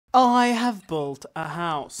I have built a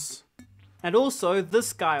house. And also,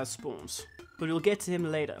 this guy spawns. But we'll get to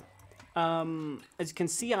him later. As you can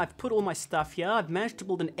see, I've put all my stuff here. I've managed to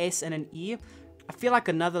build an S and an E. I feel like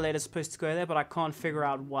another letter is supposed to go there, but I can't figure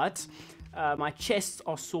out what. My chests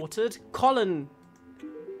are sorted. Colin,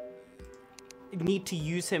 need to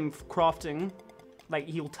use him for crafting. Like,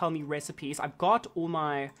 he'll tell me recipes. I've got all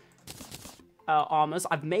my armors.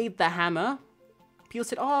 I've made the hammer. People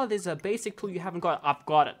said, oh, there's a basic tool you haven't got. I've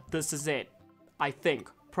got it. This is it. I think.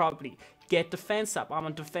 Probably. Get defense up. I'm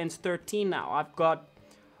on defense 13 now. I've got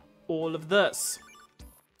all of this.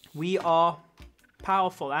 We are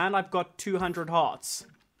powerful. And I've got 200 hearts.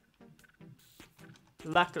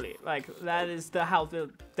 Luckily. Like, that is the health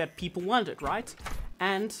that people wanted, right?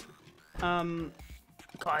 And,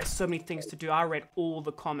 guys, so many things to do. I read all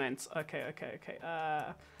the comments. Okay.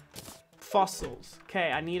 Fossils.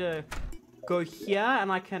 Okay, I need to go here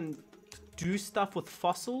and I can do stuff with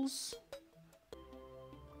fossils.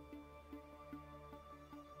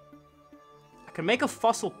 I can make a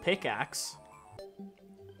fossil pickaxe.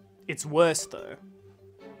 It's worse though.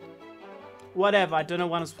 Whatever, I don't know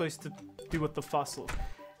what I'm supposed to do with the fossil.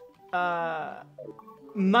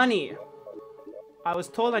 Money. I was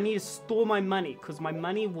told I need to store my money because my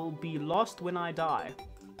money will be lost when I die.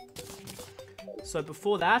 So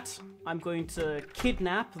before that, I'm going to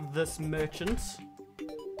kidnap this merchant.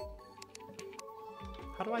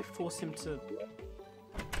 How do I force him to...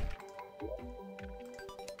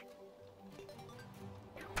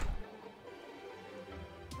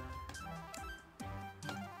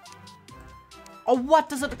 Oh, what?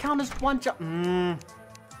 Does it count as one job?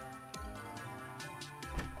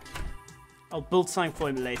 I'll build something for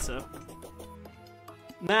him later.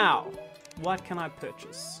 Now, what can I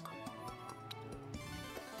purchase?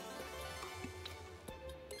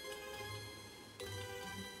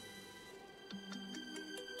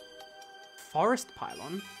 Forest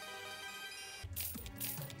pylon?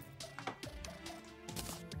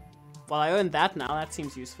 Well, I own that now. That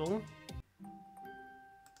seems useful.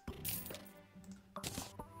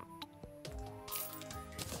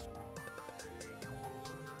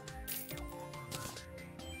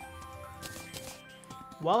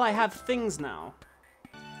 Well, I have things now.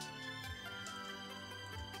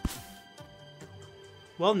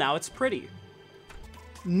 Well, now it's pretty.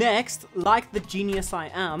 Next, like the genius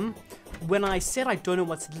I am, when I said I don't know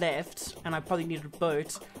what's left, and I probably needed a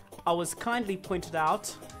boat, I was kindly pointed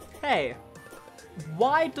out, hey,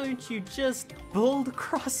 why don't you just build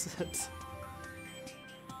across it?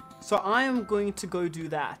 So I am going to go do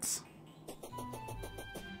that.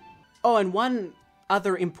 Oh, and one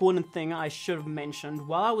other important thing I should have mentioned,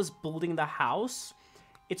 while I was building the house,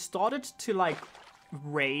 it started to like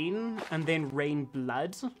rain and then rain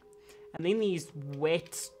blood, and then these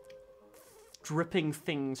wet dripping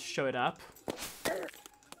things showed up.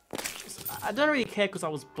 I don't really care because I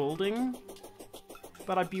was building,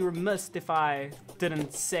 but I'd be remiss if I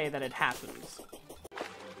didn't say that it happened.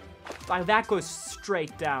 Like, that goes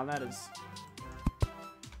straight down, that is...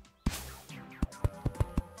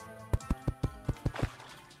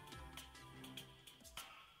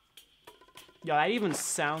 Yo, that even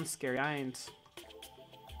sounds scary. I ain't...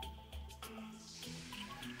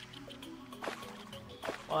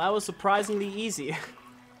 Well, that was surprisingly easy.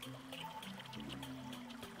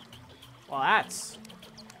 Well, that's...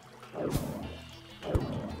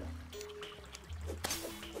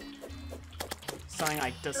 something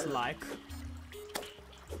I dislike.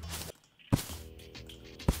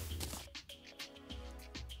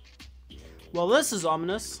 Well, this is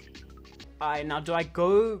ominous. Now do I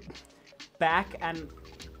go back and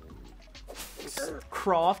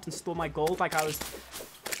craft and store my gold like I was...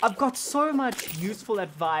 I've got so much useful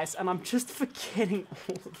advice and I'm just forgetting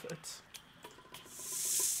all of it.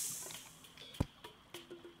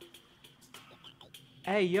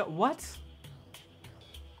 Hey, yo, what?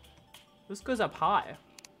 This goes up high.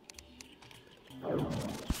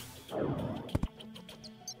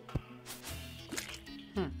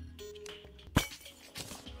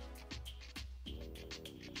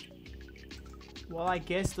 Well, I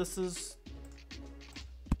guess this is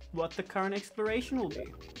what the current exploration will be.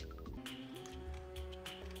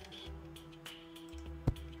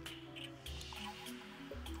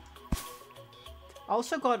 I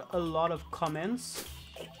also got a lot of comments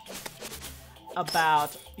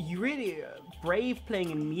about you really brave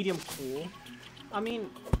playing in medium core. I mean,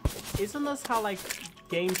 isn't this how like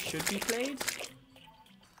games should be played?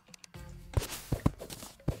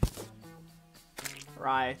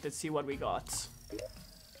 Right, let's see what we got.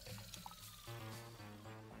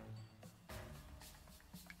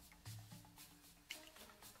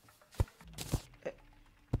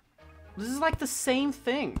 This is like the same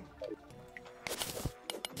thing.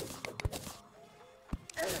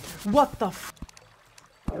 What the f-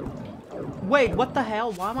 Wait, what the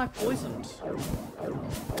hell? Why am I poisoned?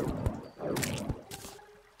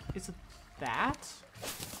 Is it that?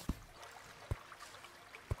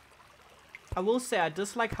 I will say I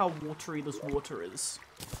dislike how watery this water is.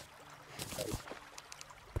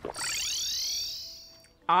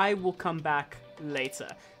 I will come back later.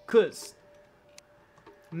 Cause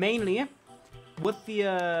mainly with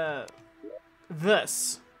the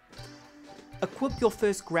this. Equip your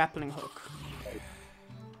first grappling hook.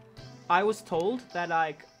 I was told that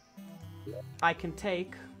like I can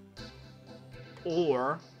take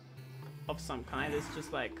ore of some kind. It's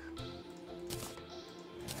just like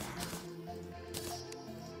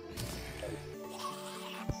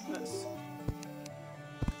this.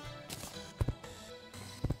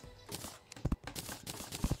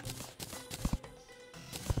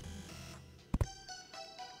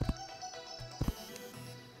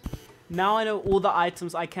 Now I know all the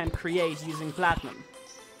items I can create using platinum.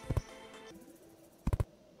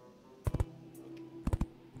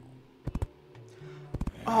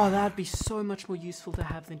 Oh, that'd be so much more useful to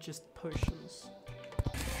have than just potions.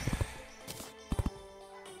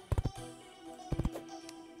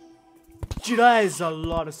 Dude, that is a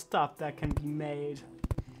lot of stuff that can be made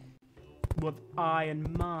with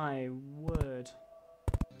iron, my word.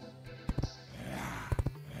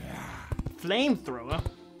 Flamethrower?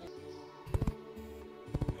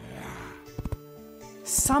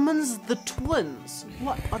 Summons the twins.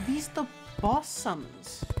 What are these? The boss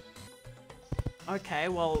summons? Okay,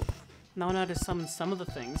 well, now I know how to summon some of the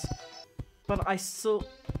things, but I still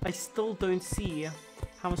don't see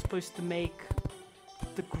how I'm supposed to make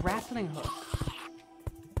the grappling hook.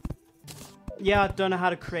 Yeah, I don't know how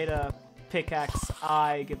to create a pickaxe.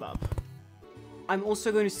 I give up. I'm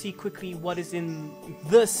also going to see quickly what is in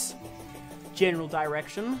this general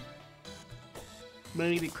direction.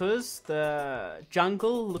 Mainly because the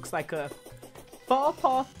jungle looks like a far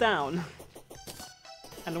path down.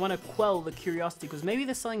 And I want to quell the curiosity because maybe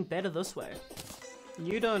there's something better this way.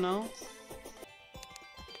 You don't know.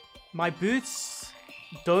 My boots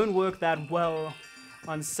don't work that well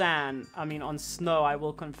on sand. I mean, on snow, I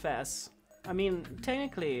will confess. I mean,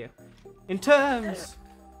 technically, in terms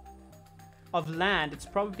of land, it's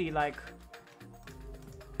probably like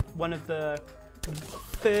one of the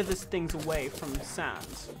furthest things away from sand.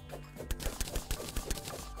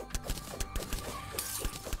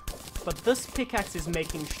 But this pickaxe is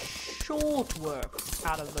making short work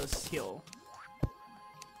out of this hill.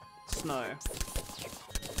 Snow.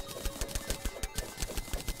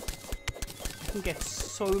 I can get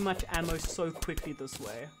so much ammo so quickly this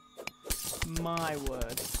way. My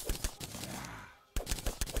word.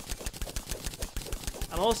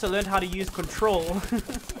 I've also learned how to use control.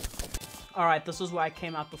 Alright, this is where I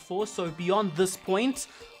came out before, so beyond this point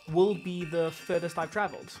will be the furthest I've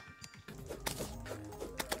traveled.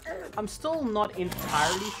 I'm still not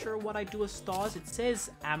entirely sure what I do with stars. It says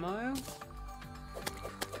ammo.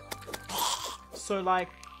 So like,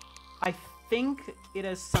 I think it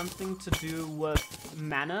has something to do with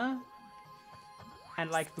mana.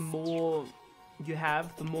 And like the more you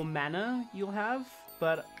have, the more mana you'll have.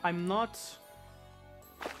 But I'm not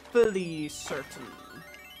fully certain.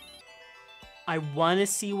 I want to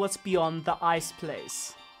see what's beyond the ice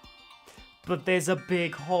place. But there's a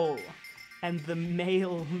big hole. And the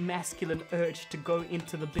male masculine urge to go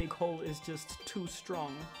into the big hole is just too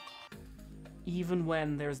strong. Even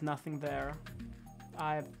when there's nothing there.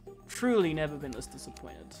 I've truly never been this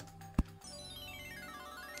disappointed.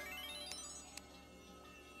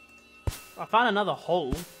 I found another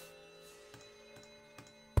hole.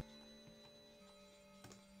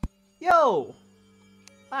 Yo!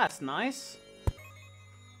 That's nice.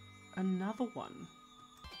 Another one.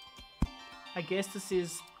 I guess this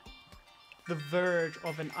is the verge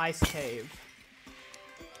of an ice cave.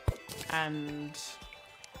 And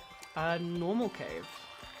a normal cave.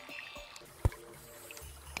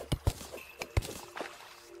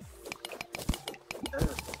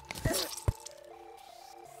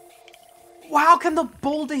 Wow, can the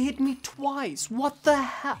boulder hit me twice? What the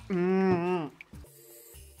hell?